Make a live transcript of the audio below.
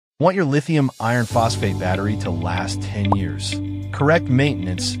Want your lithium iron phosphate battery to last 10 years? Correct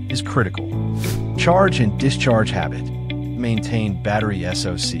maintenance is critical. Charge and discharge habit. Maintain battery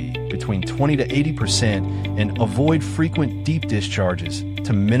SOC between 20 to 80% and avoid frequent deep discharges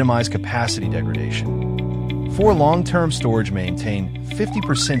to minimize capacity degradation. For long-term storage, maintain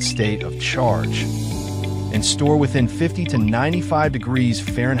 50% state of charge and store within 50 to 95 degrees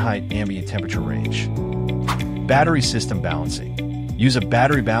Fahrenheit ambient temperature range. Battery system balancing. Use a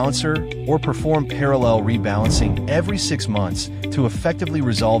battery balancer or perform parallel rebalancing every 6 months to effectively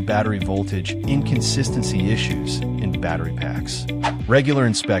resolve battery voltage inconsistency issues in battery packs. Regular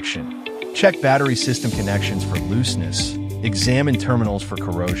inspection. Check battery system connections for looseness, examine terminals for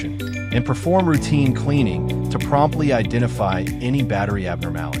corrosion, and perform routine cleaning to promptly identify any battery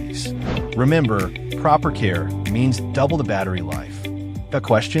abnormalities. Remember, proper care means double the battery life. Got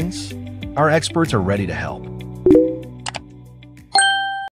questions? Our experts are ready to help.